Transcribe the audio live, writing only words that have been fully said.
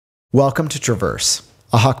Welcome to Traverse,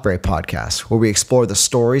 a Huckberry podcast where we explore the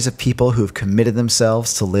stories of people who have committed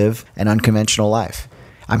themselves to live an unconventional life.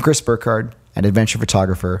 I'm Chris Burkhardt, an adventure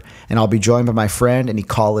photographer, and I'll be joined by my friend and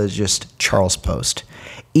ecologist Charles Post.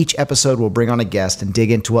 Each episode will bring on a guest and dig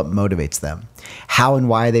into what motivates them, how and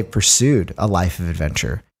why they've pursued a life of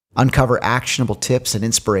adventure, uncover actionable tips and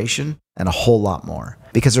inspiration, and a whole lot more.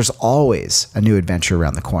 Because there's always a new adventure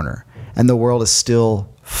around the corner, and the world is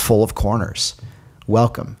still full of corners.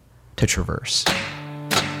 Welcome to Traverse.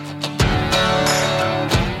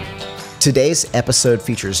 Today's episode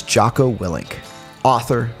features Jocko Willink,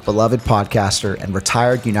 author, beloved podcaster, and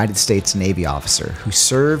retired United States Navy officer who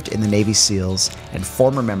served in the Navy SEALs and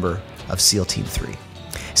former member of SEAL Team 3.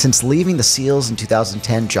 Since leaving the SEALs in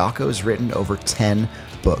 2010, Jocko has written over 10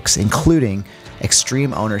 books, including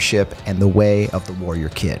Extreme Ownership and The Way of the Warrior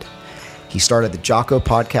Kid. He started the Jocko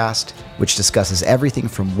podcast, which discusses everything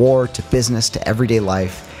from war to business to everyday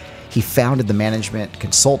life. He founded the management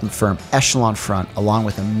consultant firm Echelon Front, along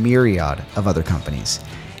with a myriad of other companies.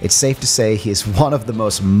 It's safe to say he is one of the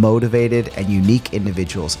most motivated and unique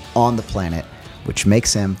individuals on the planet, which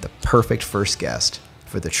makes him the perfect first guest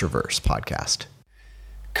for the Traverse podcast.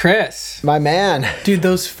 Chris. My man. Dude,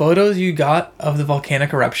 those photos you got of the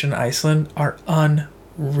volcanic eruption in Iceland are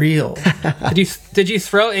unreal. Did you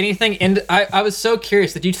throw anything into... I was so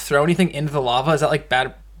curious. Did you throw anything into the lava? Is that like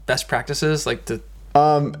best practices?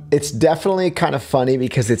 It's definitely kind of funny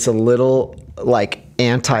because it's a little like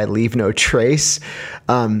anti-leave no trace.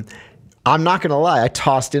 I'm not going to lie. I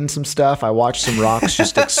tossed in some stuff. I watched some rocks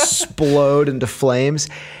just explode into flames.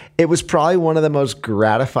 It was probably one of the most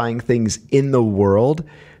gratifying things in the world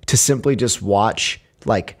to simply just watch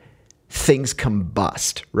like things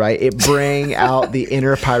combust, right? It bring out the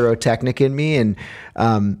inner pyrotechnic in me. And,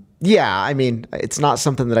 yeah, I mean, it's not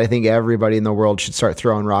something that I think everybody in the world should start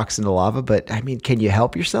throwing rocks into lava, but I mean, can you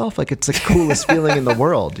help yourself? Like, it's the coolest feeling in the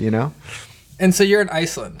world, you know? And so you're in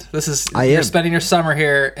Iceland. You're spending your summer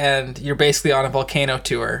here and you're basically on a volcano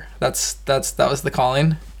tour. That was the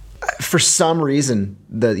calling. For some reason,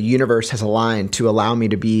 the universe has aligned to allow me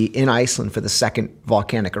to be in Iceland for the second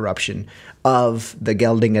volcanic eruption of the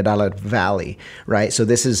Geldingadalur Valley, right? So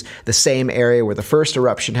this is the same area where the first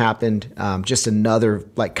eruption happened, just another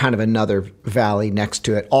valley next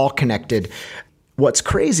to it, all connected. What's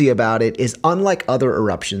crazy about it is, unlike other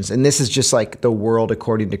eruptions, and this is just like the world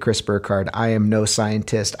according to Chris Burkhardt, I am no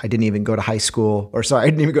scientist. I didn't even go to I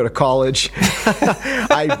didn't even go to college.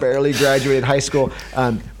 I barely graduated high school.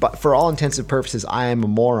 But for all intents and purposes, I am a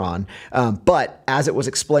moron. But as it was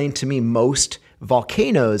explained to me, most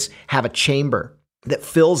volcanoes have a chamber that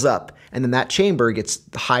fills up, and then that chamber gets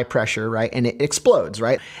high pressure, right? And it explodes,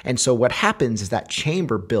 right? And so what happens is that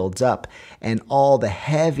chamber builds up and all the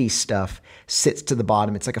heavy stuff sits to the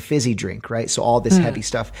bottom. It's like a fizzy drink, right? So all this heavy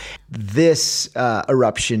stuff. This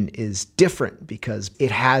eruption is different because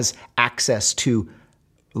it has access to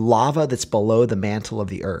lava that's below the mantle of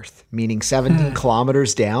the earth, meaning 17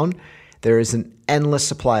 kilometers down, there is an endless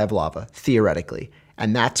supply of lava, theoretically.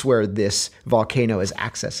 And that's where this volcano is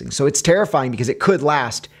accessing. So it's terrifying because it could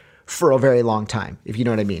last for a very long time, if you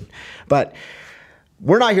know what I mean. But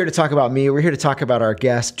we're not here to talk about me. We're here to talk about our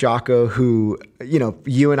guest, Jocko, who, you know,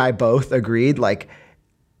 you and I both agreed, like,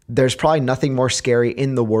 there's probably nothing more scary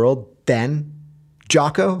in the world than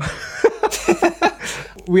Jocko.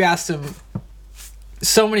 We asked him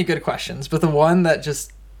so many good questions, but the one that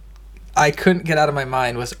just I couldn't get out of my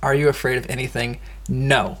mind was, are you afraid of anything?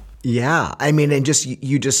 No. Yeah. I mean, and just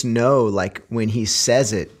you just know, like, when he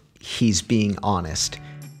says it, he's being honest.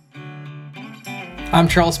 I'm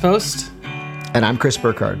Charles Post. And I'm Chris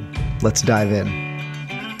Burkhardt. Let's dive in.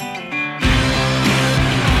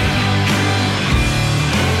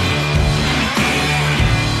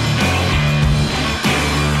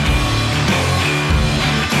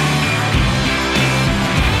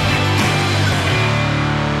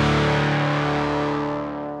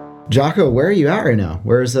 Jocko, where are you at right now?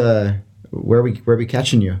 Where are we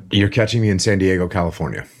catching you? You're catching me in San Diego,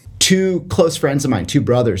 California. Two close friends of mine, two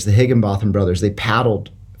brothers, the Higginbotham brothers, they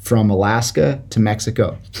paddled from Alaska to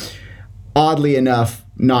Mexico. Oddly enough,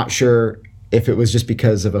 not sure if it was just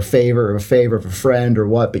because of a favor of a friend or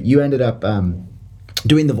what, but you ended up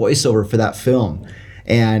doing the voiceover for that film,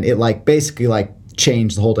 and it basically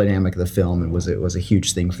changed the whole dynamic of the film, and it was a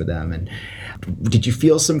huge thing for them. And did you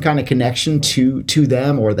feel some kind of connection to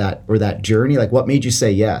them or that journey? Like, what made you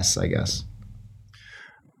say yes, I guess?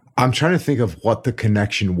 I'm trying to think of what the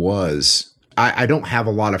connection was. I don't have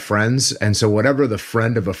a lot of friends, and so whatever the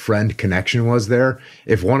friend of a friend connection was there,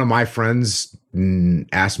 if one of my friends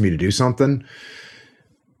asked me to do something,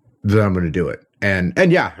 then I'm going to do it. And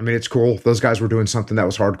yeah, I mean, it's cool. Those guys were doing something that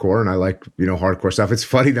was hardcore, and I like, hardcore stuff. It's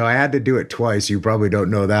funny though. I had to do it twice. You probably don't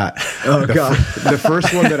know that. Oh God. The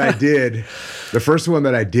first one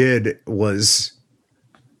that I did was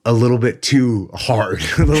a little bit too hard,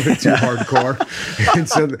 a little bit too hardcore. And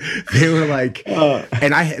so they were like,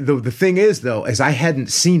 and the thing is though, is I hadn't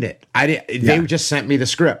seen it. They just sent me the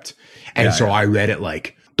script. And I read it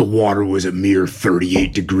like, the water was a mere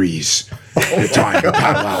 38 degrees. The time to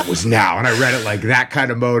paddle out was now. And I read it like that kind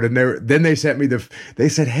of mode. And then they sent me they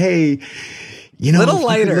said, hey, little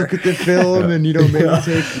lighter. Look at the film and,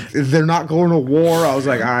 maybe they're not going to war. I was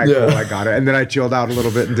like, all right, cool, I got it. And then I chilled out a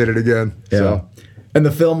little bit and did it again. Yeah. So. And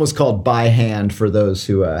the film was called By Hand for those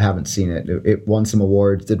who haven't seen it. It won some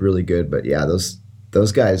awards, did really good. But yeah,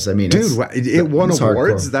 those guys, I mean, dude, it won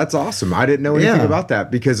awards. Hardcore. That's awesome. I didn't know anything about that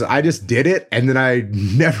because I just did it and then I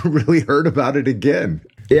never really heard about it again.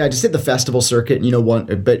 Yeah, I just did the festival circuit,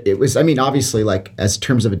 but it was, I mean, obviously, like, as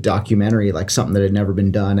terms of a documentary, like something that had never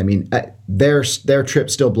been done. I mean, their trip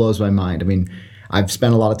still blows my mind. I mean, I've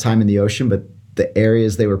spent a lot of time in the ocean, but the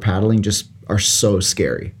areas they were paddling just are so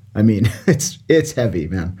scary. I mean, it's heavy,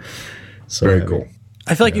 man. So very heavy. Cool.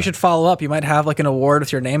 I feel like you should follow up. You might have like an award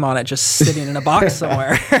with your name on it just sitting in a box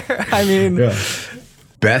somewhere. I mean,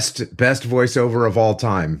 best voiceover of all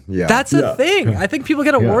time. Yeah. That's a thing. I think people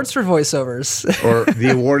get awards for voiceovers. Or the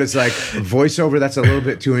award is like voiceover that's a little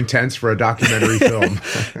bit too intense for a documentary film.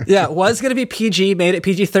 Yeah, it was going to be PG, made it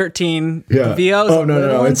PG-13. Yeah. VO is a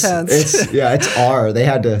little intense. It's R. They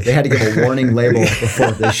had to give a warning label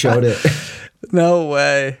before they showed it. No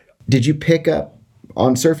way. Did you pick up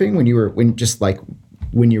on surfing when you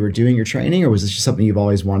were doing your training, or was this just something you've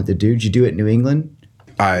always wanted to do? Did you do it in New England?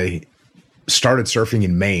 I started surfing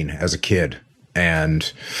in Maine as a kid,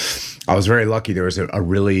 and I was very lucky. There was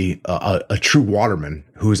a true waterman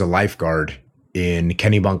who was a lifeguard in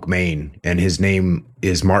Kennebunk, Maine, and his name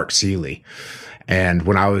is Mark Seeley. And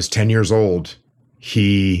when I was 10 years old,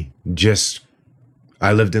 I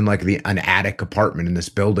lived in like an attic apartment in this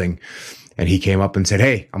building, and he came up and said,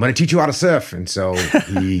 "Hey, I'm going to teach you how to surf." And so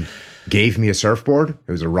he gave me a surfboard.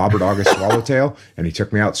 It was a Robert August Swallowtail, and he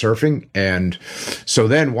took me out surfing. And so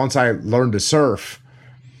then once I learned to surf,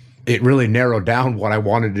 it really narrowed down what I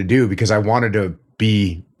wanted to do, because I wanted to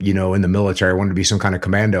be, in the military. I wanted to be some kind of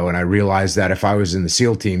commando. And I realized that if I was in the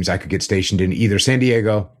SEAL teams, I could get stationed in either San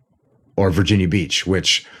Diego or Virginia Beach,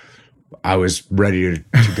 which I was ready to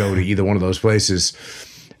go to either one of those places.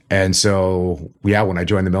 And so, when I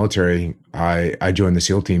joined the military, I joined the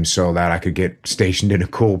SEAL team so that I could get stationed in a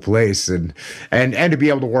cool place and to be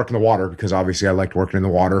able to work in the water, because obviously I liked working in the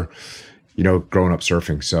water, growing up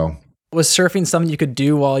surfing. So, was surfing something you could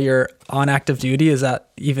do while you're on active duty? Is that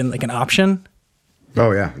even like an option?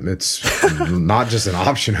 Oh yeah, it's not just an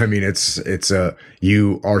option. I mean,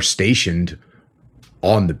 you are stationed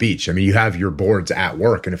on the beach. I mean, you have your boards at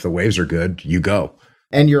work, and if the waves are good, you go.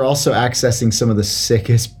 And you're also accessing some of the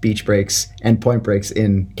sickest beach breaks and point breaks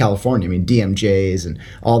in California. I mean, DMJs and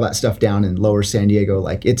all that stuff down in lower San Diego,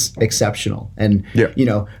 like, it's exceptional. And,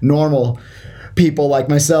 normal people like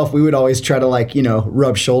myself, we would always try to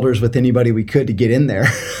rub shoulders with anybody we could to get in there,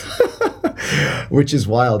 which is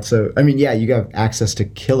wild. So, I mean, you have access to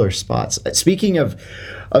killer spots. Speaking of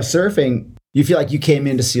surfing, you feel like you came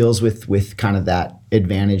into SEALs with kind of that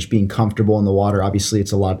advantage, being comfortable in the water. Obviously,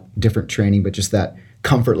 it's a lot different training, but just that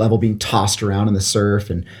comfort level, being tossed around in the surf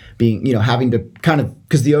and being, having to kind of,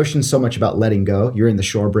 because the ocean's so much about letting go. You're in the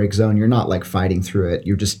shore break zone. You're not like fighting through it.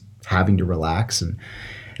 You're just having to relax. And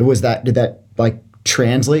did that like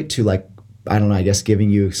translate to like, I don't know, I guess giving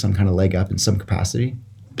you some kind of leg up in some capacity?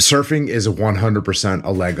 Surfing is 100% a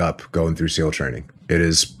leg up going through SEAL training. It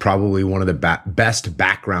is probably one of the best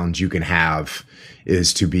backgrounds you can have,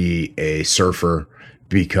 is to be a surfer,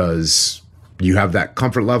 because you have that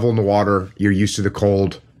comfort level in the water. You're used to the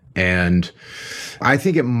cold. And I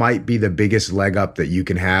think it might be the biggest leg up that you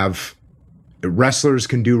can have. Wrestlers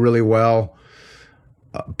can do really well,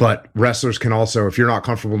 but wrestlers can also, if you're not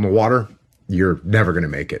comfortable in the water, you're never going to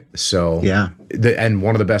make it. So, and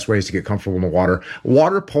one of the best ways to get comfortable in the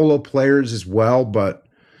water polo players as well, but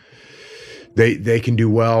they can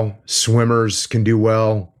do well. Swimmers can do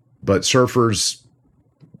well, but surfers,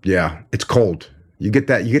 it's cold. You get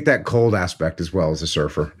that cold aspect as well as a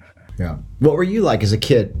surfer. Yeah. What were you like as a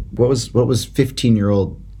kid? What was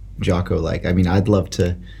 15-year-old Jocko like? I mean, I'd love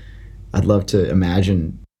to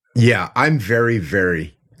imagine. Yeah, I'm very,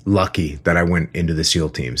 very lucky that I went into the SEAL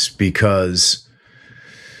teams, because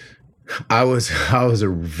I was a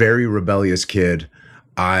very rebellious kid.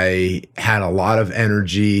 I had a lot of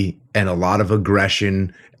energy and a lot of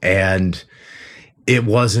aggression, and it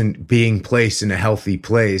wasn't being placed in a healthy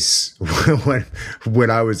place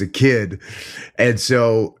when I was a kid. And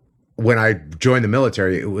so when I joined the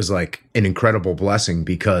military, it was like an incredible blessing,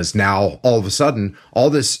 because now all of a sudden, all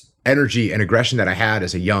this energy and aggression that I had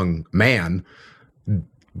as a young man,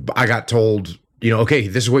 I got told, okay,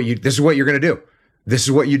 this is what you're going to do. This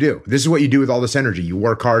is what you do. This is what you do with all this energy. You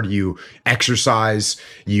work hard, you exercise,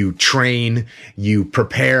 you train, you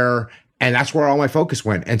prepare. And that's where all my focus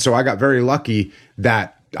went. And so I got very lucky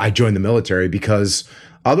that I joined the military, because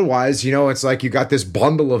otherwise, it's like you got this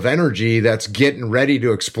bundle of energy that's getting ready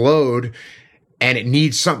to explode, and it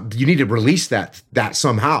needs you need to release that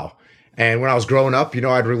somehow. And when I was growing up,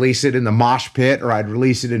 I'd release it in the mosh pit, or I'd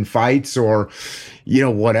release it in fights, or,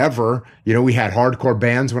 whatever. We had hardcore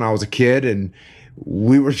bands when I was a kid, and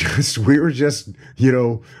we were just,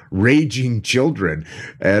 raging children.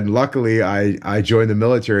 And luckily I joined the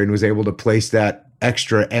military and was able to place that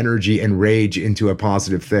extra energy and rage into a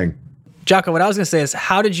positive thing. Jocko, what I was going to say is,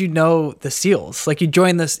 how did you know the SEALs? Like, you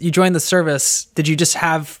joined the service. Did you just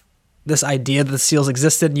have this idea that the SEALs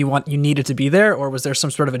existed and you needed to be there? Or was there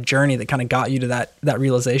some sort of a journey that kind of got you to that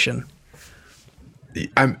realization?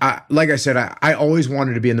 Like I said, I always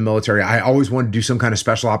wanted to be in the military. I always wanted to do some kind of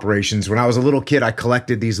special operations. When I was a little kid, I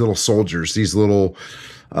collected these little soldiers, these little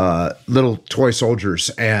toy soldiers.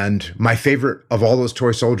 And my favorite of all those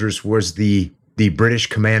toy soldiers was the British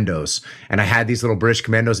Commandos. And I had these little British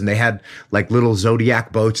Commandos, and they had like little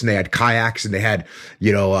Zodiac boats, and they had kayaks, and they had,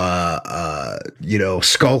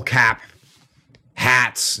 skull cap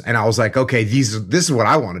hats. And I was like, okay, this is what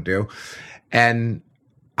I want to do. And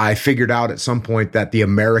I figured out at some point that the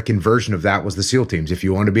American version of that was the SEAL teams. If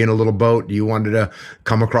you wanted to be in a little boat, you wanted to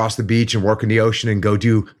come across the beach and work in the ocean and go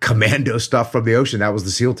do commando stuff from the ocean, that was the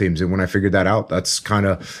SEAL teams. And when I figured that out, that's kind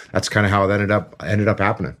of how it ended up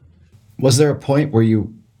happening. Was there a point where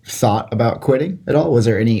you thought about quitting at all? Was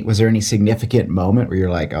there any significant moment where you're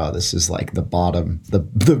like, oh, this is like the bottom, the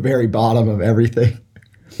very bottom of everything?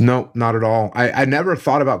 No, not at all. I never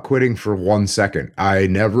thought about quitting for 1 second. I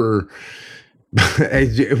never.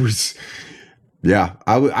 It was, yeah.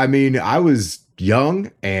 I was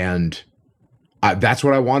young, and that's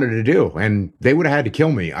what I wanted to do. And they would have had to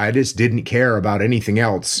kill me. I just didn't care about anything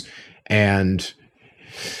else. And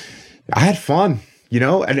I had fun,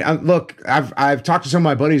 and look, I've talked to some of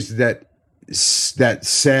my buddies that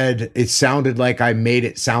said it sounded like I made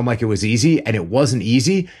it sound like it was easy, and it wasn't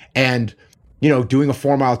easy. And, doing a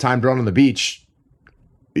 4-mile time run on the beach,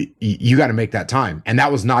 you got to make that time. And that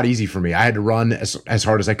was not easy for me. I had to run as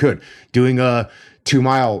hard as I could. Doing a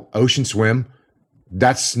 2-mile ocean swim,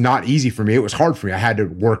 that's not easy for me. It was hard for me. I had to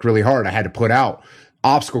work really hard. I had to put out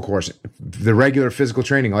obstacle course, the regular physical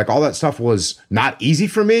training, like all that stuff was not easy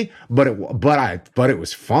for me, but it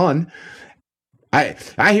was fun. I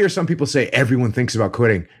hear some people say everyone thinks about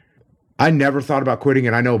quitting. I never thought about quitting,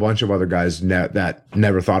 and I know a bunch of other guys that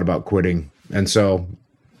never thought about quitting. And so,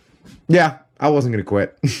 yeah, I wasn't going to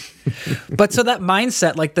quit. But so that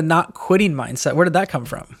mindset, like the not quitting mindset, where did that come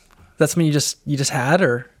from? That's something you just had,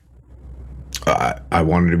 or? I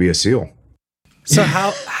wanted to be a SEAL. So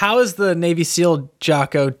how is the Navy SEAL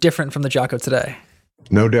Jocko different from the Jocko today?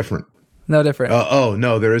 No different. No different. Oh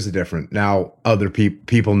no, there is a different. Now other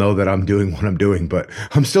people know that I'm doing what I'm doing, but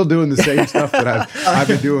I'm still doing the same stuff that I've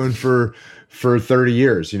been doing for 30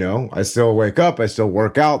 years. I still wake up, I still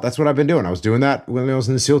work out. That's what I've been doing. I was doing that when I was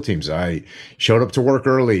in the SEAL teams. I showed up to work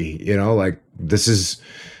early. Like this is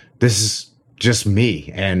just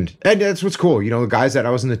me, and that's what's cool. The guys that I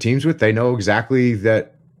was in the teams with, they know exactly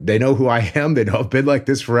that. They know who I am. They know I've been like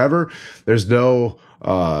this forever. There's no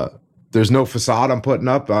facade I'm putting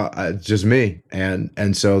up. It's just me.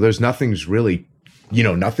 And so nothing's really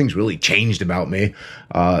changed about me.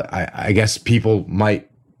 I guess people might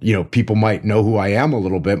know who I am a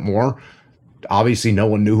little bit more. Obviously no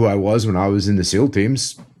one knew who I was when I was in the SEAL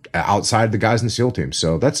teams outside the guys in the SEAL teams.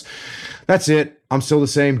 So that's it. I'm still the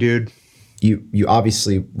same dude. You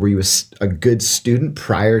obviously, were you a good student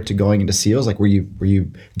prior to going into SEALs? Like, were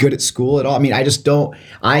you good at school at all? I mean, I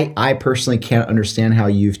personally can't understand how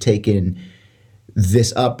you've taken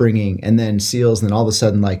this upbringing and then SEALs, and then all of a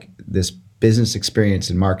sudden, like, this business experience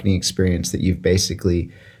and marketing experience that you've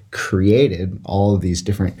basically created all of these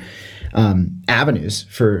different avenues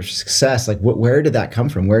for success. Like, where did that come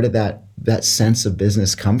from? Where did that sense of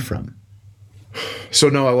business come from? So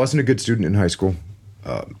no, I wasn't a good student in high school.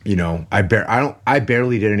 I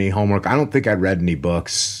barely did any homework. I don't think I read any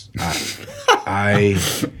books. I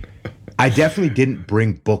definitely didn't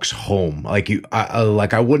bring books home. I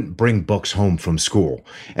wouldn't bring books home from school.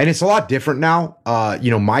 And it's a lot different now.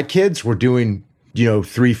 My kids were doing,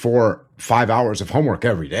 3, 4, 5 hours of homework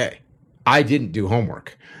every day. I didn't do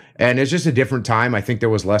homework. And it's just a different time. I think there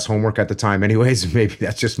was less homework at the time anyways. Maybe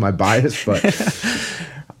that's just my bias, but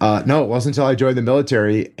no, it wasn't until I joined the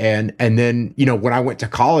military. And then, you know, when I went to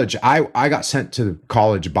college, I got sent to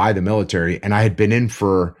college by the military, and I had been in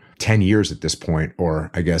for 10 years at this point,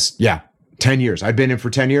 or I guess, 10 years. I'd been in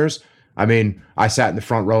for 10 years. I mean, I sat in the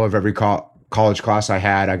front row of every college class I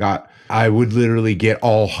had. I would literally get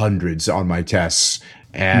all hundreds on my tests,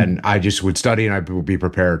 and I just would study and I would be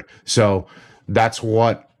prepared. So that's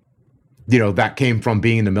what, you know, that came from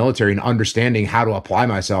being in the military and understanding how to apply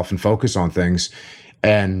myself and focus on things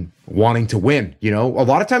and wanting to win. You know, a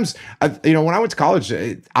lot of times, you know, when I went to college,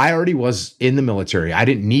 I already was in the military. I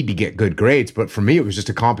didn't need to get good grades, but for me, it was just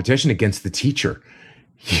a competition against the teacher.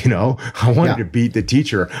 You know, I wanted to beat the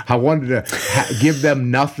teacher. I wanted to give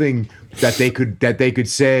them nothing that they could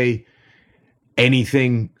say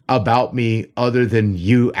anything about me other than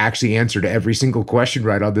you actually answered every single question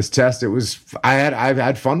right on this test. I've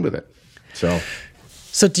had fun with it.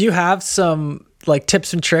 So do you have some like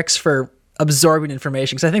tips and tricks for absorbing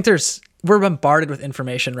information? Because I think we're bombarded with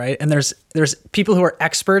information, right? And there's people who are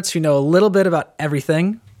experts who know a little bit about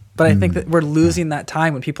everything, but I think that we're losing that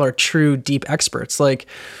time when people are true deep experts. Like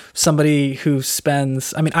somebody who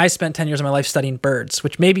I spent 10 years of my life studying birds,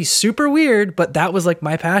 which may be super weird, but that was like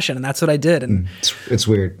my passion and that's what I did. And it's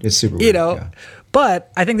weird. It's super weird. You know,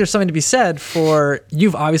 but I think there's something to be said for,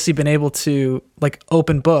 you've obviously been able to like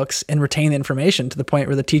open books and retain the information to the point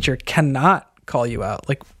where the teacher cannot call you out.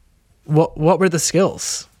 Like what were the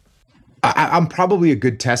skills? I'm probably a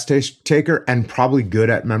good test taker and probably good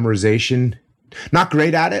at memorization. Not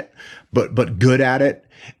great at it, but good at it.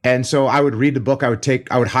 And so I would read the book, I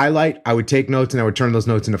would highlight, I would take notes, and I would turn those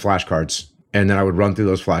notes into flashcards. And then I would run through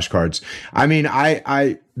those flashcards. I mean,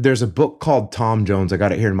 there's a book called Tom Jones. I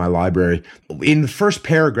got it here in my library. In the first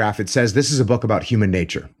paragraph, it says, this is a book about human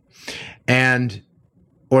nature.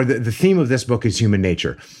 Or the theme of this book is human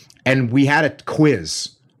nature. And we had a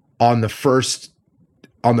quiz on the first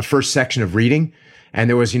section of reading. And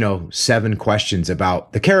there was, 7 questions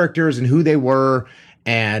about the characters and who they were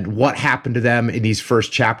and what happened to them in these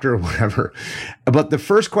first chapter or whatever. But the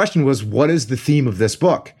first question was, what is the theme of this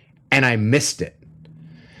book? And I missed it.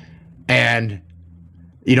 And,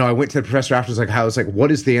 I went to the professor after, I was like, what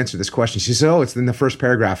is the answer to this question? She said, oh, it's in the first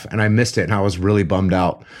paragraph. And I missed it. And I was really bummed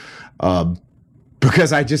out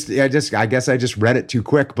because I guess I just read it too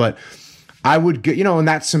quick. But I would get, in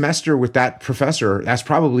that semester with that professor, that's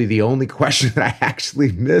probably the only question that I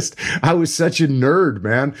actually missed. I was such a nerd,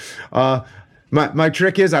 man. My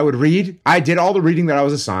trick is I would read. I did all the reading that I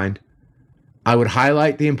was assigned. I would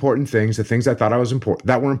highlight the important things, the things I thought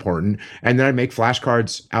that were important, and then I'd make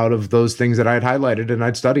flashcards out of those things that I had highlighted, and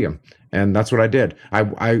I'd study them. And that's what I did.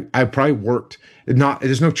 I probably worked.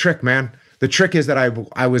 There's no trick, man. The trick is that I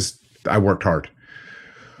worked hard.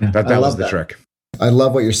 Yeah, that was the trick. I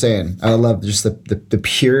love what you're saying. I love just the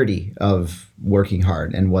purity of working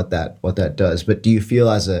hard and what that does. But do you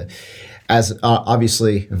feel as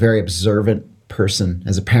obviously a very observant person,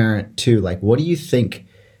 as a parent too, like what do you think,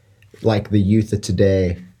 like the youth of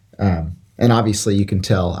today, and obviously you can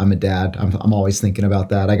tell I'm a dad. I'm always thinking about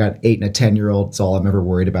that. I got 8 and a 10-year-old. It's all I'm ever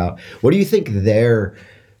worried about. What do you think their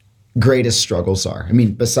greatest struggles are? I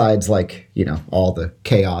mean, besides all the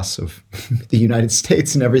chaos of the United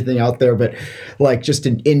States and everything out there, but like just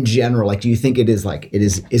in general, like, do you think is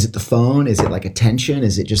it the phone? Is it like attention?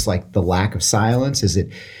 Is it just like the lack of silence? Is it,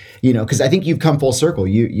 because I think you've come full circle.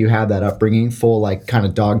 You had that upbringing, full like kind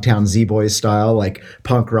of Dogtown Z-Boys style, like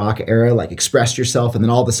punk rock era, like expressed yourself. And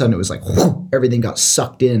then all of a sudden it was like, whoo, everything got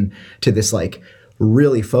sucked in to this like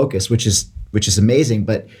really focus, which is amazing.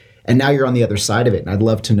 And now you're on the other side of it. And I'd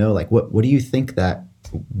love to know, like, what do you think that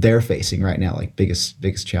they're facing right now? Like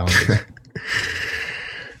biggest challenges?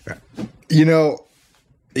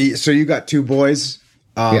 So you got 2 boys.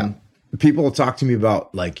 People will talk to me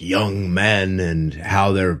about like young men and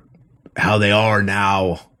how they are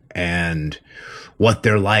now and what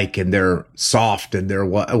they're like, and they're soft and they're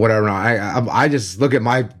whatever. I just look at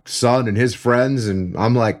my son and his friends and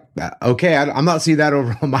I'm like, okay, I'm not seeing that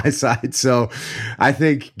over on my side. So I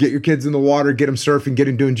think get your kids in the water, get them surfing, get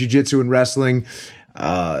them doing jiu-jitsu and wrestling,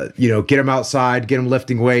 get them outside, get them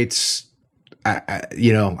lifting weights.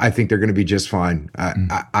 I think they're going to be just fine.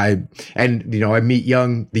 I meet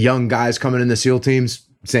the young guys coming in the SEAL teams,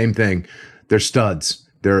 same thing. They're studs.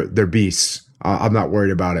 They're beasts. I'm not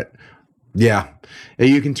worried about it. Yeah.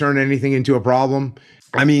 You can turn anything into a problem.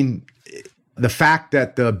 I mean, the fact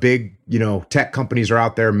that the big, tech companies are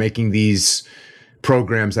out there making these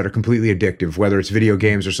programs that are completely addictive, whether it's video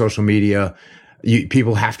games or social media,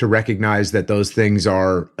 People have to recognize that those things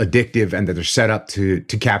are addictive and that they're set up to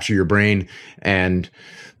capture your brain and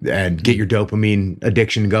get your dopamine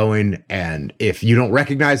addiction going. And if you don't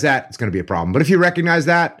recognize that, it's going to be a problem. But if you recognize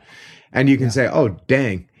that and you can say, oh,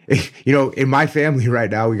 dang, in my family right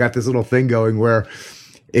now, we got this little thing going where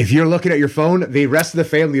if you're looking at your phone, the rest of the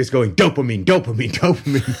family is going dopamine, dopamine,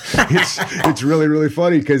 dopamine. It's really, really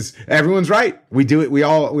funny because everyone's right. We do it. We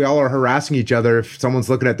all are harassing each other. If someone's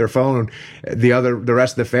looking at their phone, the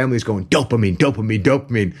rest of the family is going dopamine, dopamine,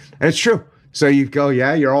 dopamine. And it's true. So you go,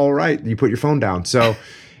 yeah, you're all right. You put your phone down. So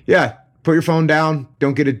yeah, put your phone down.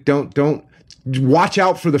 Don't get it. Don't watch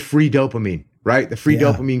out for the free dopamine, right? The free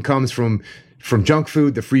dopamine comes from junk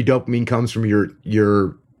food. The free dopamine comes from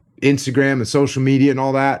your Instagram and social media and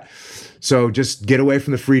all that. So just get away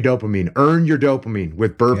from the free dopamine. Earn your dopamine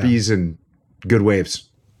with burpees and good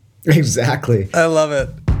waves. Exactly. I love it.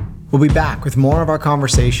 We'll be back with more of our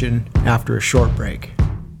conversation after a short break.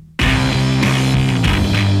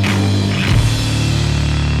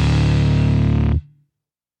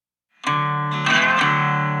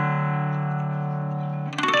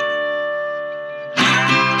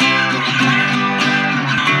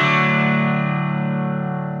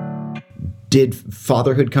 Did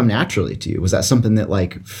fatherhood come naturally to you? Was that something that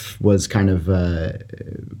was kind of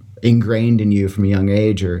ingrained in you from a young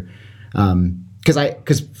age, or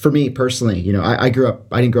because for me personally, I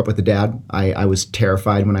didn't grow up with a dad. I was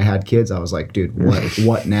terrified when I had kids. I was like, dude,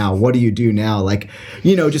 what now? What do you do now?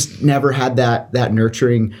 Just never had that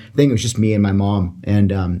nurturing thing. It was just me and my mom.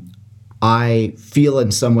 And I feel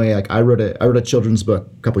in some way like I wrote a children's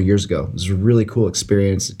book a couple years ago. It was a really cool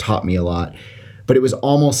experience. It taught me a lot. But it was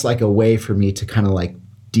almost like a way for me to kind of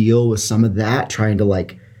deal with some of that, trying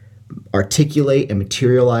to articulate and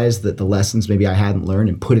materialize the lessons maybe I hadn't learned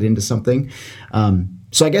and put it into something.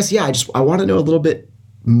 So I guess, I want to know a little bit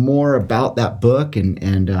more about that book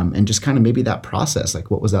and just kind of maybe that process.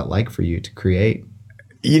 What was that like for you to create?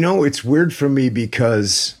 It's weird for me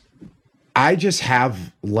because I just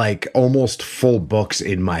have almost full books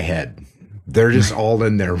in my head. They're just all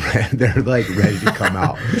in there. They're ready to come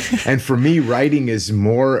out. And for me, writing is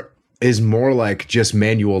more like just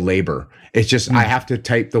manual labor. It's just, I have to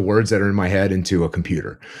type the words that are in my head into a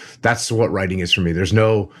computer. That's what writing is for me. There's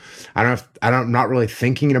I'm not really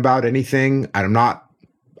thinking about anything. I'm not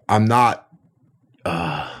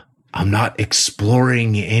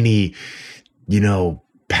exploring any,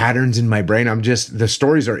 patterns in my brain. The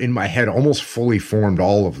stories are in my head, almost fully formed,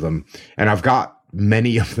 all of them. And I've got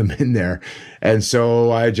many of them in there. And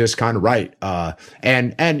so I just kind of write.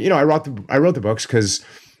 And I wrote the books because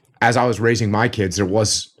as I was raising my kids, there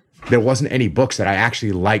wasn't any books that I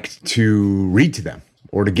actually liked to read to them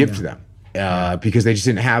or to give to them. Because they just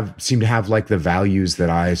didn't seem to have the values that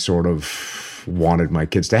I sort of wanted my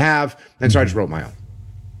kids to have. And so I just wrote my own.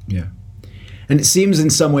 Yeah. And it seems in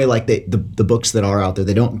some way the books that are out there,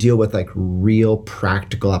 they don't deal with real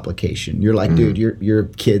practical application. You're dude, your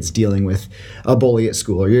kid's dealing with a bully at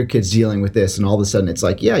school, or your kid's dealing with this, and all of a sudden it's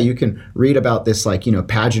you can read about this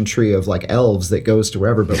pageantry of elves that goes to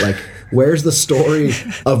wherever, but where's the story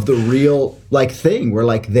of the real thing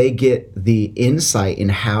where they get the insight in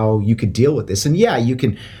how you could deal with this? And you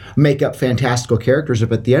can make up fantastical characters,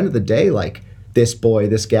 but at the end of the day, this boy,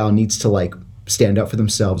 this gal needs to stand up for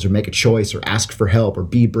themselves or make a choice or ask for help or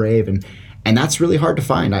be brave. And that's really hard to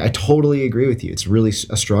find. I totally agree with you. It's really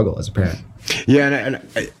a struggle as a parent. Yeah. And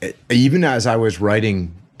even as I was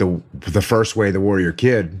writing the first Way, the Warrior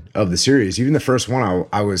Kid of the series, even the first one,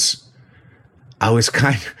 I was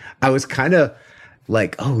kind of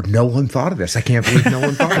oh, no one thought of this. I can't believe no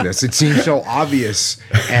one thought of this. It seemed so obvious.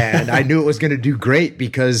 And I knew it was going to do great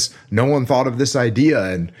because no one thought of this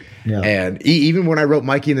idea. And even when I wrote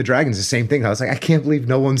Mikey and the Dragons, the same thing. I was I can't believe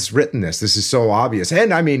no one's written this. This is so obvious.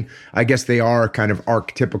 And I guess they are kind of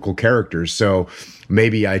archetypical characters. So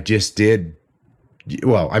maybe I just did,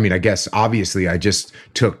 I guess obviously I just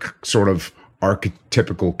took sort of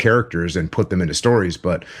archetypical characters and put them into stories,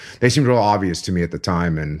 but they seemed real obvious to me at the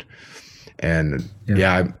time. And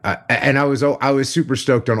I was super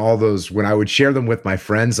stoked on all those when I would share them with my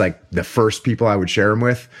friends, the first people I would share them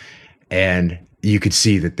with, and you could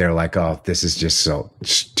see that they're oh, this is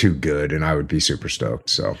just too good, and I would be super stoked.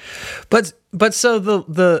 So, but so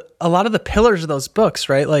the a lot of the pillars of those books,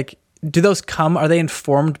 right? Do those are they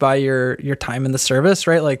informed by your time in the service,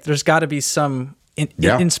 right? There's got to be some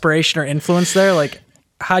inspiration or influence there.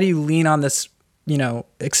 How do you lean on this,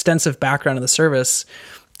 extensive background in the service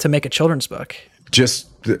to make a children's book?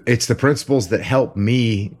 It's the principles that help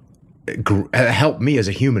me help me as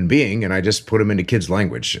a human being, and I just put them into kids'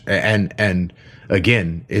 language. And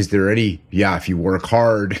again, is there any? Yeah, if you work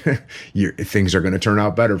hard, things are going to turn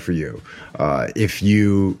out better for you. If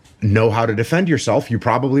you know how to defend yourself, you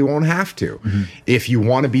probably won't have to. Mm-hmm. If you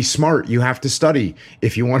want to be smart, you have to study.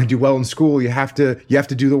 If you want to do well in school, you have to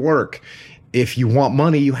do the work. If you want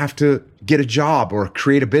money, you have to get a job or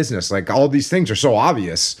create a business. Like, all these things are so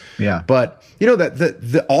obvious. Yeah. But you know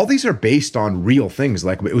that all these are based on real things.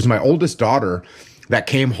 Like, it was my oldest daughter that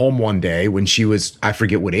came home one day when she was, I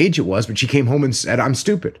forget what age it was, but she came home and said, "I'm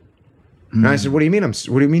stupid." And I said, "What do you mean? What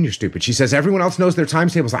do you mean you're stupid?" She says, "Everyone else knows their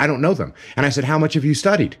times tables. I don't know them." And I said, "How much have you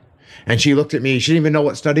studied?" And she looked at me. She didn't even know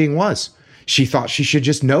what studying was. She thought she should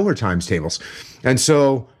just know her times tables. And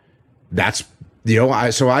so that's,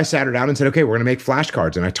 so I sat her down and said, "Okay, we're going to make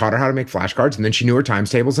flashcards." And I taught her how to make flashcards. And then she knew her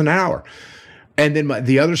times tables in an hour. And then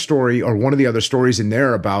the other story, or one of the other stories in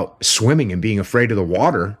there about swimming and being afraid of the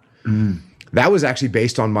water, that was actually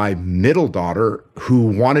based on my middle daughter, who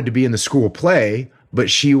wanted to be in the school play, but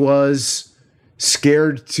she was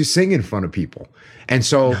scared to sing in front of people. And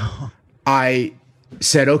so I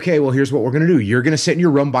said, "Okay, well, here's what we're going to do. You're going to sit in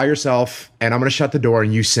your room by yourself, and I'm going to shut the door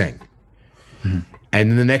and you sing." And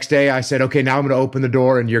then the next day I said, "Okay, now I'm going to open the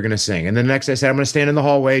door and you're going to sing." And then the next day I said, "I'm going to stand in the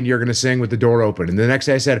hallway and you're going to sing with the door open." And the next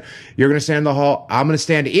day I said, "You're going to stand in the hall. I'm going to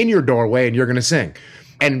stand in your doorway and you're going to sing."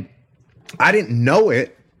 And I didn't know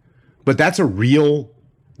it, but that's a real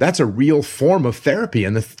form of therapy.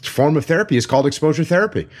 And the form of therapy is called exposure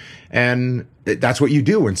therapy. And that's what you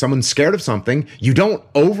do when someone's scared of something. You don't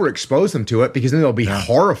overexpose them to it, because then they'll be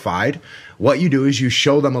horrified. What you do is you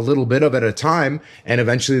show them a little bit of it at a time, and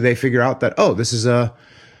eventually they figure out that, oh, this is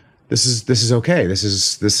okay. This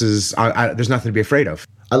is there's nothing to be afraid of.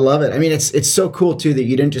 I love it. I mean, it's so cool too that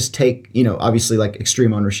you didn't just take, obviously, like,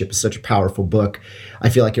 Extreme Ownership is such a powerful book. I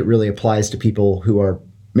feel like it really applies to people who are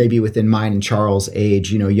maybe within mine and Charles'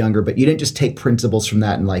 age, younger, but you didn't just take principles from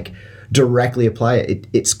that and, like, directly apply it.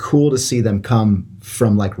 It's cool to see them come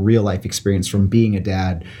from, like, real life experience, from being a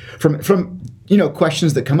dad, from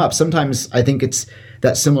questions that come up. Sometimes I think it's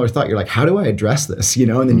that similar thought. You're like, how do I address this?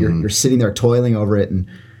 And then you're sitting there toiling over it. And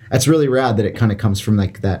that's really rad that it kind of comes from,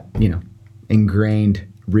 like, that, ingrained,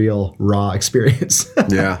 real, raw experience.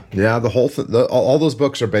 Yeah. The whole all those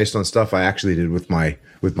books are based on stuff I actually did with my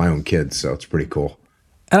own kids. So it's pretty cool.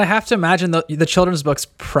 And I have to imagine the children's books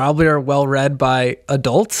probably are well read by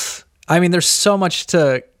adults. I mean, there's so much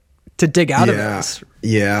to dig out of this.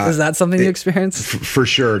 Yeah. Is that something you experience? For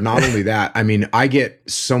sure. Not only that, I mean, I get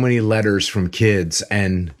so many letters from kids,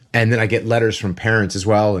 and then I get letters from parents as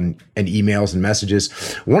well, and emails and messages.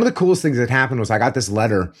 One of the coolest things that happened was I got this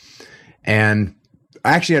letter, and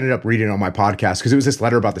I actually ended up reading it on my podcast, because it was this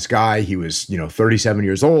letter about this guy. He was, 37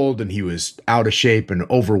 years old, and he was out of shape and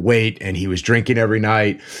overweight, and he was drinking every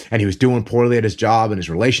night, and he was doing poorly at his job, and his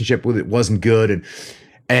relationship with it wasn't good.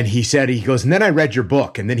 And he goes, "And then I read your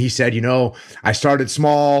book." And then he said, "I started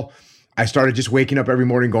small. I started just waking up every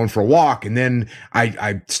morning, going for a walk. And then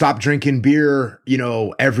I stopped drinking beer,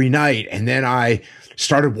 every night. And then I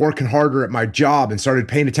started working harder at my job and started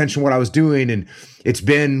paying attention to what I was doing. And it's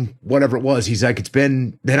been whatever it was." He's like,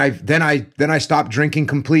 then I stopped drinking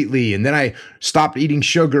completely. And then I stopped eating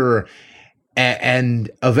sugar.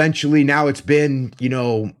 And eventually now it's been,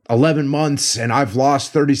 11 months, and I've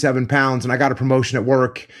lost 37 pounds, and I got a promotion at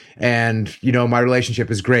work, and, my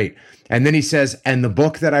relationship is great. And then he says, "And the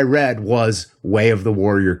book that I read was Way of the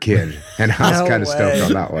Warrior Kid." And I was kind of stoked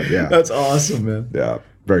on that one. Yeah. That's awesome, man. Yeah.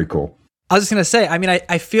 Very cool. I was just going to say, I mean,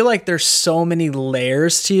 I feel like there's so many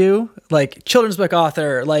layers to you, like children's book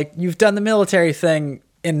author, like you've done the military thing.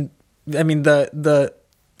 And I mean,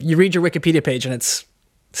 you read your Wikipedia page and it's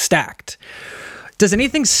stacked. Does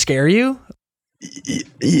anything scare you?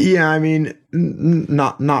 Yeah, I mean,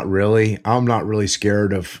 not really. I'm not really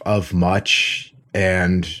scared of much,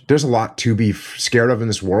 and there's a lot to be scared of in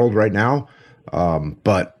this world right now.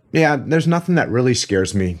 But yeah, there's nothing that really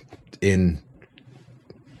scares me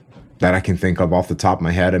that I can think of off the top of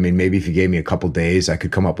my head. I mean, maybe if you gave me a couple days, I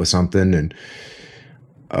could come up with something. And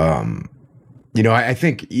I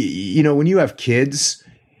think when you have kids,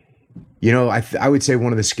 I would say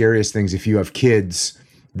one of the scariest things, if you have kids,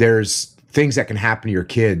 there's things that can happen to your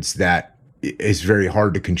kids that is very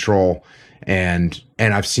hard to control. And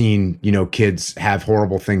I've seen, kids have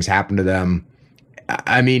horrible things happen to them.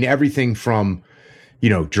 I mean, everything from,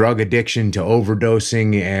 drug addiction to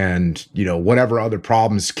overdosing and, whatever other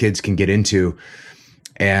problems kids can get into.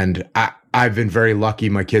 And I've been very lucky.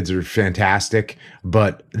 My kids are fantastic.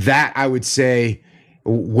 But that, I would say,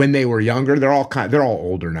 when they were younger, they're all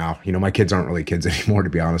older now. My kids aren't really kids anymore, to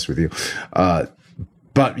be honest with you.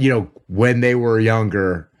 But when they were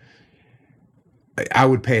younger, I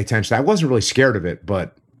would pay attention. I wasn't really scared of it,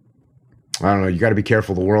 but I don't know. You got to be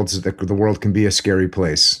careful. The world can be a scary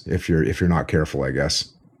place if you're not careful, I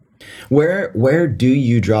guess. Where do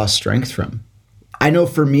you draw strength from? I know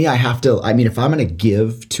for me, I have to, I mean, if I'm going to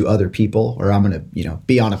give to other people, or I'm going to,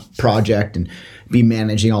 be on a project and be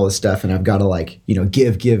managing all this stuff, and I've got to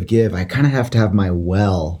give, I kind of have to have my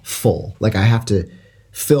well full. Like I have to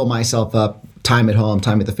fill myself up, time at home,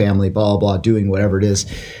 time with the family, blah, blah, doing whatever it is.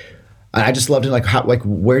 I just love to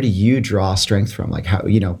where do you draw strength from? Like how,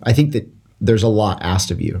 I think that there's a lot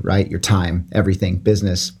asked of you, right? Your time, everything,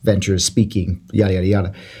 business, ventures, speaking, yada, yada,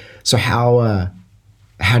 yada. So how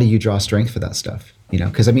do you draw strength for that stuff?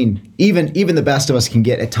 Because I mean, even the best of us can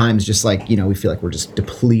get at times just like, we feel like we're just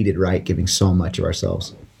depleted, right? Giving so much of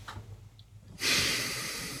ourselves.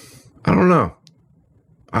 I don't know.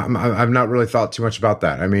 I've not really thought too much about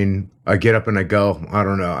that. I mean, I get up and I go, I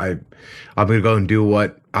don't know. I'm going to go and do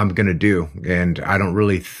what I'm going to do. And I don't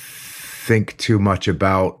really think too much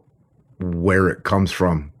about where it comes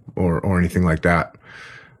from or anything like that.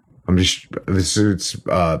 It's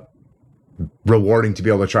rewarding to be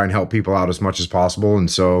able to try and help people out as much as possible, and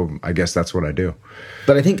so I guess that's what I do.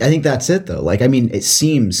 But I think that's it though. Like I mean, it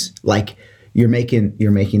seems like you're making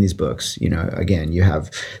these books. Again, you have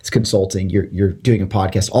it's consulting. You're doing a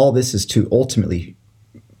podcast. All this is to ultimately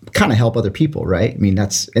kind of help other people, right? I mean,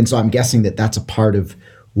 and so I'm guessing that that's a part of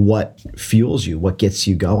what fuels you, what gets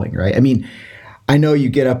you going, right? I mean, I know you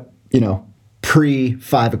get up, pre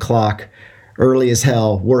 5 o'clock, early as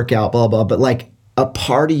hell, workout, blah blah, but like. A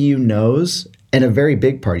part of you knows, and a very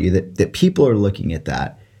big part of you, that people are looking at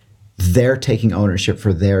that. They're taking ownership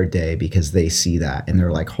for their day because they see that and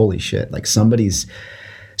they're like, holy shit, like somebody's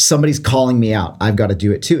calling me out. I've got to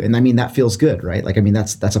do it too. And I mean, that feels good, right? Like, I mean,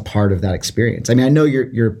 that's a part of that experience. I mean, I know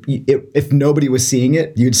if nobody was seeing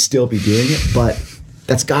it, you'd still be doing it, but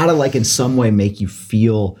that's gotta like in some way make you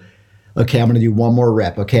feel, okay, I'm going to do one more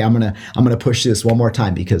rep. Okay. I'm going to push this one more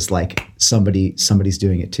time because like somebody's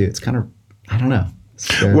doing it too. It's kind of, I don't know.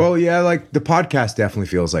 Well, yeah, like the podcast definitely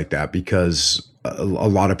feels like that because a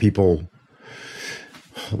lot of people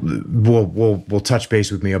will touch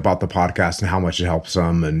base with me about the podcast and how much it helps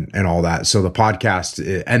them and all that. So the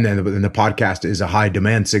podcast, and then the podcast is a high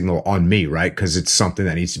demand signal on me, right? Because it's something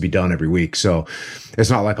that needs to be done every week. So it's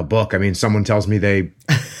not like a book. I mean, someone tells me they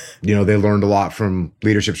learned a lot from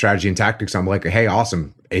leadership strategy and tactics. I'm like, hey,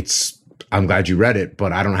 awesome. I'm glad you read it,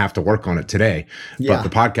 but I don't have to work on it today. Yeah. But the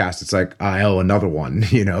podcast, it's like, I owe another one,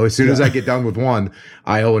 as soon as I get done with one,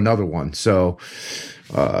 I owe another one. So,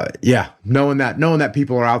 knowing that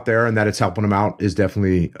people are out there and that it's helping them out is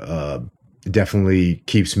definitely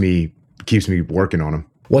keeps me working on them.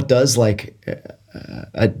 What does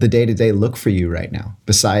the day-to-day look for you right now?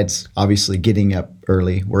 Besides obviously getting up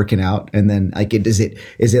early, working out, and then is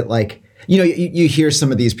it like, you hear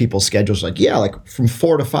some of these people's schedules like, yeah, like from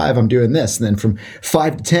 4 to 5, I'm doing this. And then from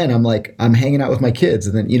 5 to 10, I'm hanging out with my kids.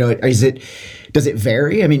 And then, does it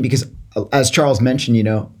vary? I mean, because as Charles mentioned,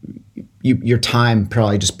 your time,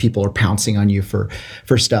 probably just people are pouncing on you for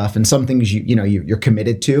stuff. And some things, you're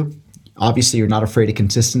committed to. Obviously, you're not afraid of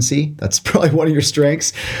consistency. That's probably one of your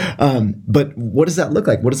strengths. But what does that look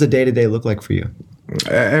like? What does the day-to-day look like for you?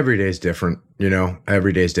 Every day is different.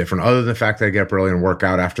 Every day is different. Other than the fact that I get up early and work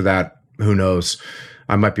out after that, who knows?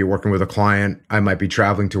 I might be working with a client. I might be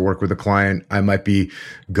traveling to work with a client. I might be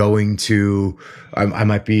I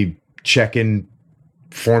might be checking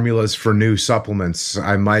formulas for new supplements.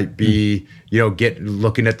 I might be,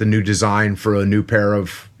 looking at the new design for a new pair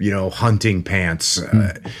of, hunting pants.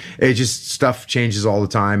 It just, stuff changes all the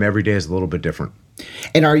time. Every day is a little bit different.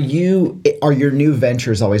 And are your new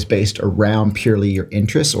ventures always based around purely your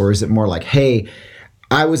interests, or is it more like, hey,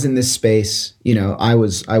 I was in this space, I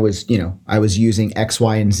was using X,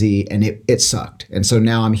 Y, and Z, and it sucked. And so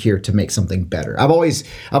now I'm here to make something better. I've always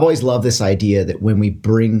loved this idea that when we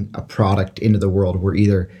bring a product into the world, we're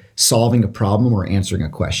either solving a problem or answering a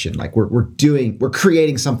question. Like we're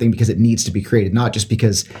creating something because it needs to be created, not just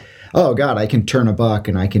because, oh God, I can turn a buck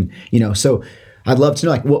and I can, so I'd love to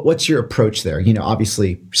know, like, what's your approach there?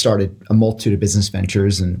 Obviously started a multitude of business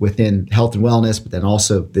ventures and within health and wellness, but then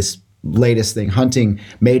also this latest thing, hunting,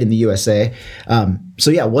 made in the USA. So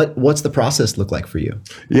yeah, what's the process look like for you?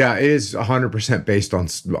 Yeah, it is 100% based on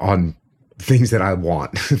things that I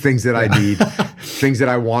want, things that I need, things that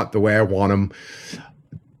I want the way I want them.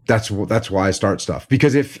 That's why I start stuff.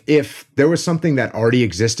 Because if there was something that already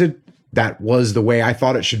existed that was the way I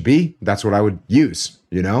thought it should be, that's what I would use,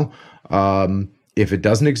 If it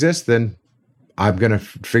doesn't exist, then I'm going to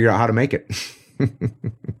figure out how to make it.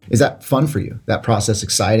 Is that fun for you? That process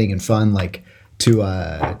exciting and fun, like to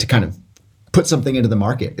kind of put something into the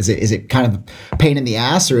market? Is it kind of a pain in the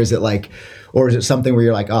ass, or is it something where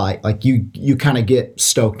you're like, oh, like you kind of get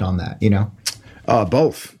stoked on that, you know?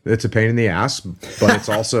 Both. It's a pain in the ass, but it's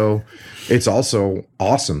also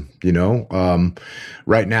awesome. You know,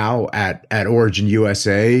 right now at Origin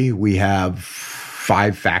USA, we have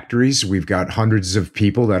 5 factories. We've got hundreds of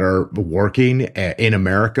people that are working in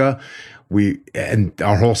America. And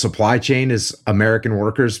our whole supply chain is American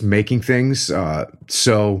workers making things.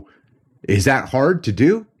 So is that hard to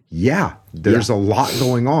do? Yeah, there's a lot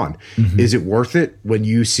going on. Mm-hmm. Is it worth it when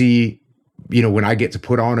you see, you know, when I get to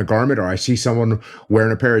put on a garment, or I see someone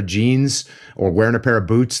wearing a pair of jeans or wearing a pair of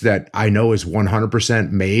boots that I know is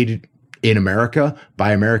 100% made in America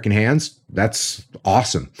by American hands? That's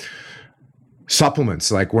awesome.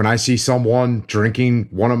 Supplements, like when I see someone drinking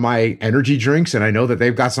one of my energy drinks and I know that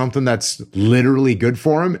they've got something that's literally good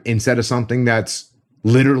for them instead of something that's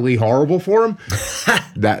literally horrible for them,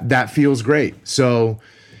 that feels great. So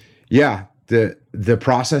yeah, the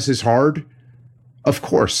process is hard. Of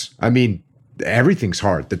course. I mean, everything's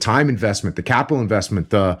hard. The time investment, the capital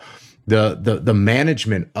investment, the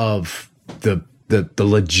management of the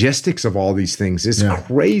logistics of all these things is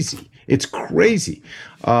crazy. It's crazy.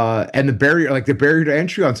 And the barrier to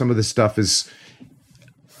entry on some of this stuff is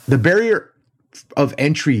the barrier of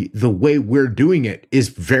entry. The way we're doing it is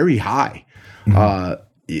very high.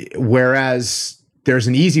 Mm-hmm. Whereas there's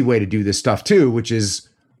an easy way to do this stuff too, which is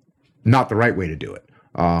not the right way to do it.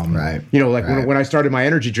 Right. You know, like when I started my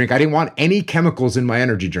energy drink, I didn't want any chemicals in my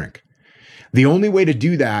energy drink. The only way to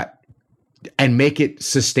do that and make it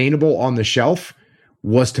sustainable on the shelf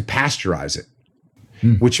was to pasteurize it,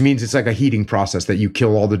 which means it's like a heating process that you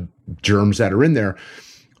kill all the germs that are in there.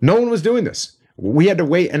 No one was doing this. We had to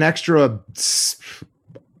wait an extra,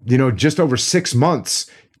 just over 6 months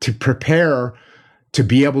to prepare to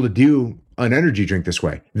be able to do an energy drink this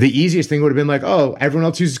way. The easiest thing would have been like, oh, everyone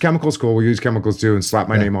else uses chemicals, cool, we'll use chemicals too and slap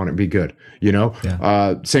my name on it and be good, you know?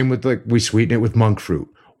 Yeah. Same with we sweeten it with monk fruit.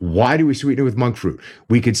 Why do we sweeten it with monk fruit?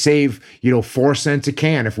 We could save, 4 cents a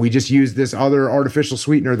can if we just use this other artificial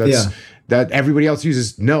sweetener that everybody else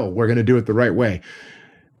uses. No, we're going to do it the right way.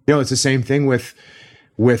 It's the same thing with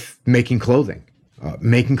making clothing.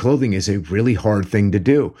 Making clothing is a really hard thing to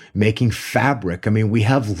do. Making fabric. I mean, we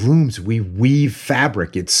have looms. We weave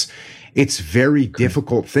fabric. It's very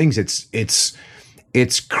difficult things.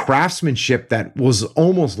 It's craftsmanship that was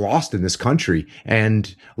almost lost in this country.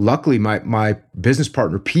 And luckily, my business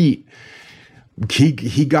partner, Pete,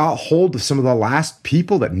 he got hold of some of the last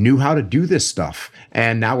people that knew how to do this stuff.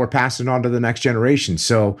 And now we're passing it on to the next generation.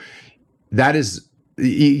 So that is,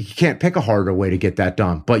 you can't pick a harder way to get that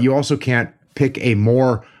done, but you also can't pick a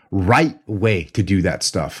more right way to do that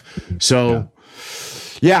stuff. So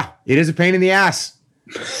yeah, it is a pain in the ass,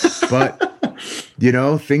 but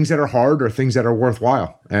things that are hard are things that are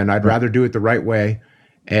worthwhile. And I'd rather do it the right way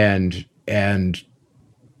and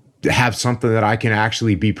have something that I can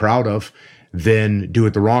actually be proud of than do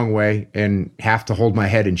it the wrong way and have to hold my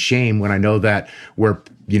head in shame when I know that we're,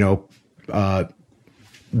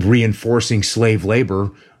 reinforcing slave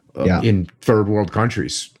labor in third world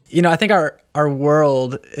countries. I think our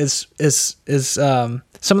world is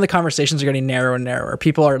some of the conversations are getting narrower and narrower.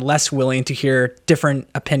 People are less willing to hear different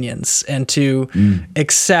opinions and to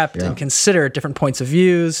accept and consider different points of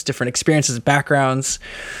views, different experiences, backgrounds.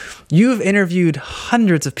 You've interviewed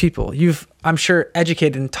hundreds of people. You've, I'm sure,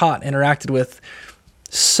 educated and taught, interacted with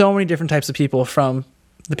so many different types of people, from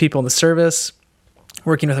the people in the service,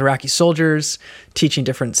 working with Iraqi soldiers, teaching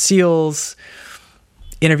different SEALs,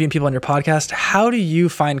 interviewing people on your podcast. How do you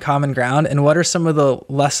find common ground, and what are some of the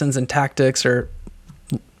lessons and tactics or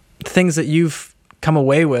things that you've come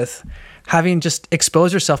away with having just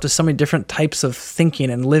exposed yourself to so many different types of thinking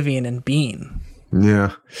and living and being?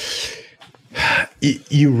 Yeah.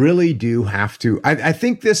 You really do have to. I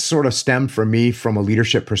think this sort of stemmed from me from a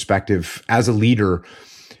leadership perspective. As a leader,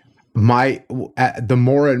 the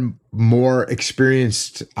more and more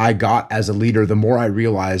experienced I got as a leader, the more I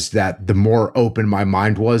realized that the more open my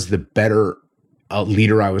mind was, the better a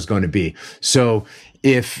leader I was going to be. So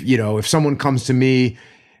if someone comes to me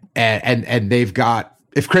and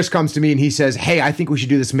if Chris comes to me and he says, hey, I think we should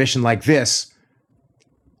do this mission like this,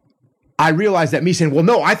 I realize that me saying, well,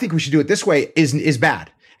 no, I think we should do it this way is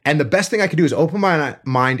bad. And the best thing I could do is open my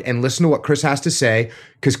mind and listen to what Chris has to say,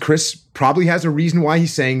 because Chris probably has a reason why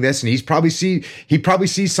he's saying this, and he probably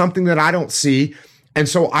sees something that I don't see. And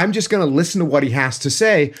so I'm just going to listen to what he has to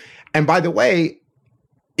say. And by the way,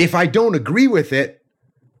 if I don't agree with it,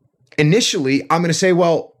 initially, I'm going to say,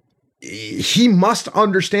 well, he must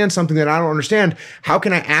understand something that I don't understand. How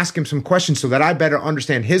can I ask him some questions so that I better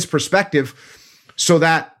understand his perspective, so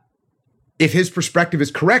that if his perspective is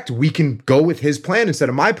correct, we can go with his plan instead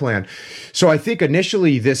of my plan. So I think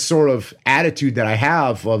initially this sort of attitude that I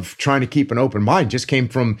have of trying to keep an open mind just came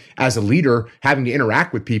from, as a leader, having to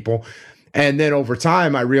interact with people. And then over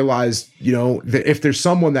time, I realized, that if there's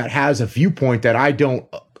someone that has a viewpoint that I don't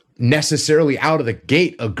necessarily out of the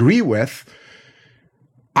gate agree with,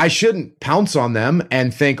 I shouldn't pounce on them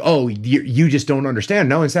and think, oh, you just don't understand.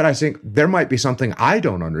 No, instead I think there might be something I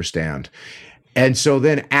don't understand. And so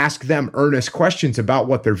then ask them earnest questions about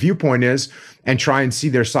what their viewpoint is and try and see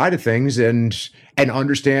their side of things and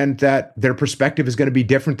understand that their perspective is going to be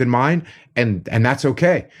different than mine. And that's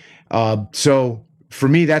okay. So for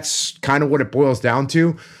me, that's kind of what it boils down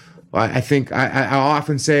to. I think I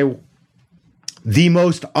often say the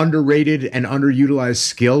most underrated and underutilized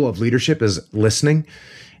skill of leadership is listening.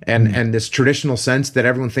 And this traditional sense that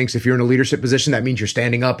everyone thinks if you're in a leadership position, that means you're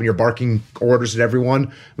standing up and you're barking orders at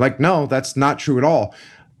everyone. Like, no, that's not true at all.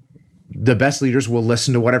 The best leaders will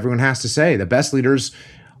listen to what everyone has to say. The best leaders,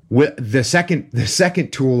 the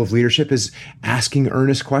second tool of leadership is asking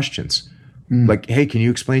earnest questions. Like, hey, can you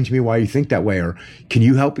explain to me why you think that way? Or can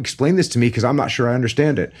you help explain this to me? Because I'm not sure I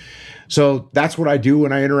understand it. So that's what I do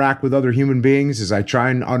when I interact with other human beings is I try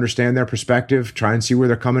and understand their perspective, try and see where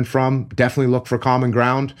they're coming from, definitely look for common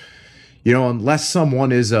ground. Unless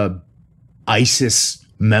someone is a ISIS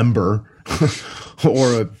member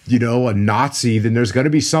or a Nazi, then there's going to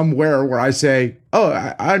be somewhere where I say, oh,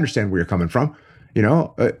 I understand where you're coming from.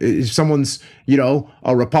 If someone's,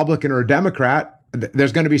 a Republican or a Democrat,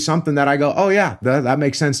 there's going to be something that I go, oh yeah, that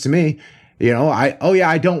makes sense to me. I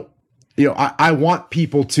want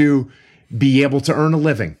people to be able to earn a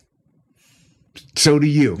living. So do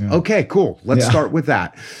you. Yeah. Okay, cool. Let's start with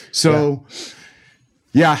that. So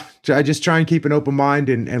I just try and keep an open mind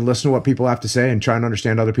and listen to what people have to say and try and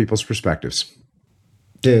understand other people's perspectives.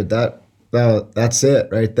 Dude, that's it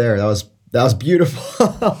right there. That was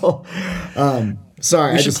beautiful.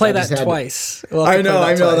 Sorry, we should play that twice. I know.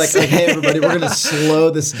 Like, hey, everybody, we're going to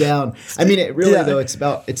slow this down. I mean, it really though,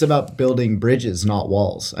 it's about building bridges, not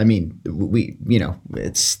walls. I mean, that's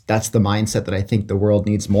the mindset that I think the world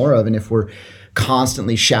needs more of. And if we're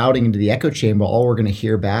constantly shouting into the echo chamber, all we're going to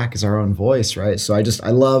hear back is our own voice, right? So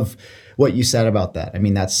I love what you said about that. I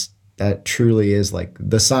mean, that truly is like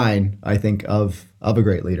the sign, I think, of a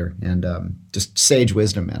great leader and just sage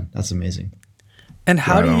wisdom, man. That's amazing. And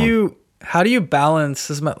how do you balance,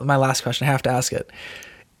 this is my last question, I have to ask it,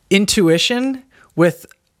 intuition with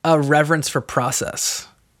a reverence for process?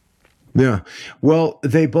 Yeah. Well,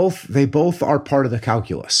 they both are part of the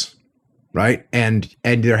calculus, right? And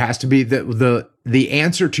there has to be the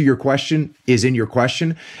answer to your question is in your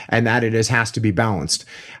question, and that has to be balanced.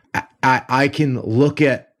 I can look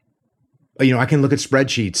at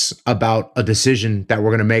spreadsheets about a decision that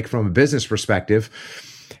we're going to make from a business perspective.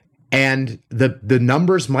 And the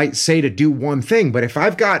numbers might say to do one thing, but if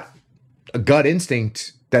I've got a gut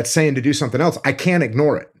instinct that's saying to do something else, I can't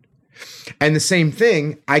ignore it. And the same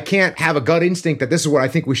thing, I can't have a gut instinct that this is what I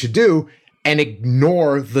think we should do and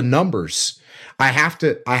ignore the numbers. I have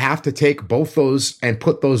to take both those and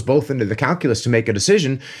put those both into the calculus to make a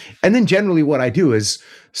decision. And then generally what I do is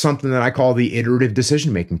something that I call the iterative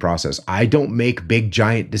decision-making process. I don't make big,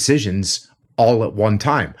 giant decisions all at one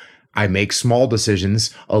time. I make small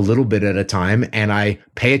decisions a little bit at a time, and I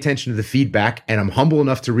pay attention to the feedback, and I'm humble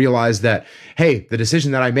enough to realize that, hey, the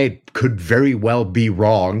decision that I made could very well be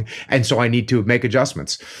wrong, and so I need to make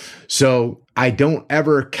adjustments. So I don't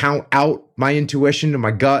ever count out my intuition and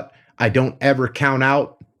my gut. I don't ever count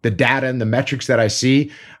out the data and the metrics that I see.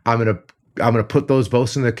 I'm gonna put those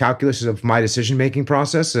both in the calculus of my decision-making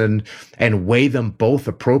process and weigh them both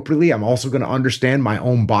appropriately. I'm also going to understand my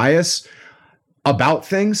own bias about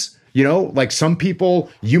things. Like some people,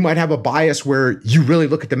 you might have a bias where you really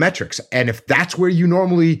look at the metrics. And if that's where you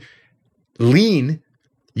normally lean,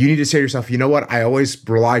 you need to say to yourself, you know what? I always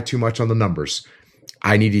rely too much on the numbers.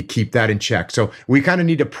 I need to keep that in check. So we kind of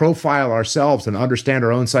need to profile ourselves and understand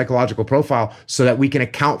our own psychological profile so that we can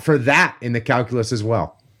account for that in the calculus as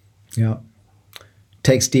well. Yeah.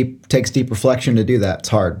 Takes deep reflection to do that. It's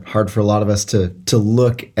hard for a lot of us to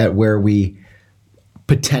look at where we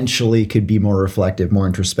potentially could be more reflective, more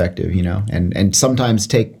introspective, and sometimes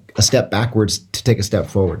take a step backwards to take a step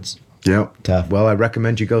forwards. Yeah. Tough. Well, I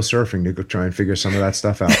recommend you go surfing to go try and figure some of that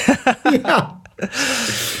stuff out. Yeah.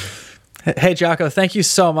 Hey, Jocko, thank you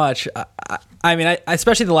so much. I mean,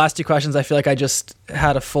 especially the last two questions, I feel like I just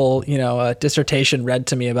had a full, dissertation read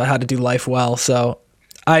to me about how to do life well. So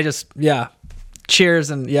cheers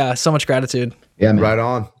and so much gratitude. Yeah, man. Right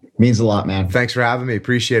on. Means a lot, man. Thanks for having me.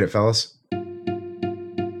 Appreciate it, fellas.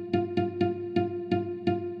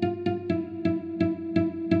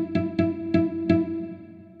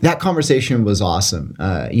 that conversation was awesome.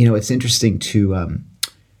 It's interesting to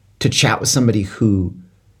chat with somebody who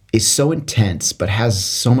is so intense but has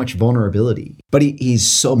so much vulnerability. But he's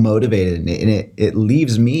so motivated, and it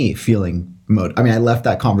leaves me feeling I left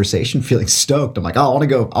that conversation feeling stoked. I'm like, oh, I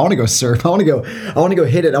want to go surf. I want to go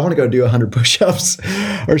hit it. I want to go do 100 push-ups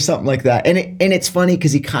or something like that. And it's funny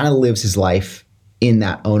because he kind of lives his life in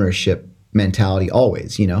that ownership mentality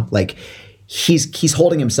always, like he's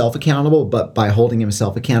holding himself accountable, but by holding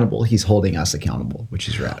himself accountable, he's holding us accountable, which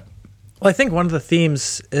is rad. Well, I think one of the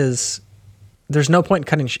themes is there's no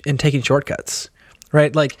point in taking shortcuts,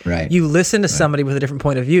 right? Like you listen to somebody with a different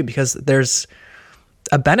point of view because there's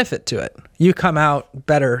a benefit to it. You come out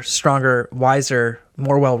better, stronger, wiser,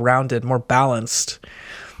 more well-rounded, more balanced.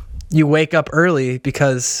 You wake up early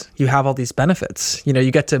because you have all these benefits.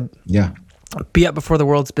 You get to be up before the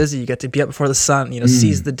world's busy. You get to be up before the sun,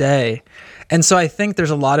 seize the day. And so I think there's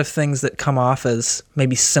a lot of things that come off as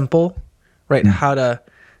maybe simple, right? How to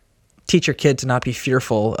teach your kid to not be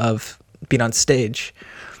fearful of being on stage.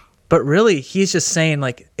 But really, he's just saying,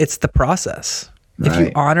 like, it's the process. Right. If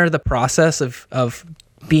you honor the process of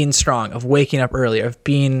being strong, of waking up early, of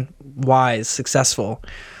being wise, successul,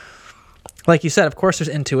 like you said, of course there's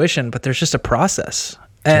intuition, but there's just a process.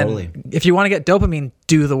 And totally. If you want to get dopamine,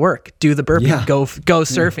 do the work, do the burpee, go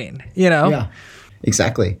surfing, Yeah,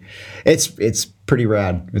 exactly. It's pretty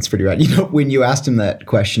rad. It's pretty rad. When you asked him that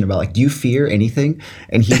question about like, do you fear anything?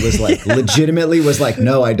 And he was like, legitimately was like,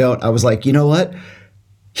 no, I don't. I was like, you know what?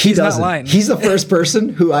 He doesn't. Not lying. He's the first person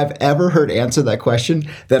who I've ever heard answer that question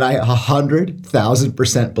that I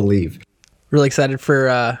 100,000% believe. Really excited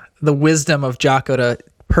for the wisdom of Jocko to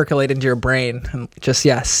percolate into your brain and just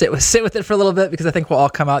sit with it for a little bit, because I think we'll all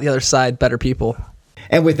come out the other side better people.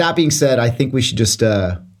 And with that being said, I think we should just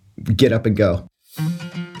get up and go.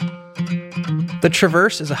 The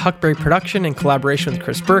Traverse is a Huckberry production in collaboration with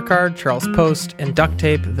Chris Burkhardt, Charles Post, and Duct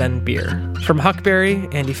Tape, Then Beer. From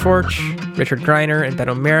Huckberry, Andy Forch, Richard Greiner, and Ben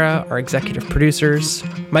O'Mara are executive producers.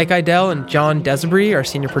 Mike Idell and John Desabry are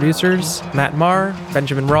senior producers. Matt Marr,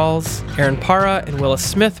 Benjamin Rawls, Aaron Para, and Willis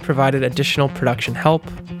Smith provided additional production help.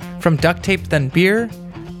 From Duct Tape, Then Beer,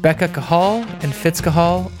 Becca Cahal and Fitz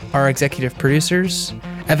Cahal are executive producers.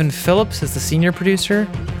 Evan Phillips is the senior producer.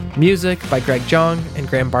 Music by Greg Jong and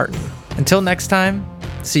Graham Barton. Until next time,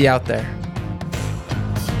 see you out there.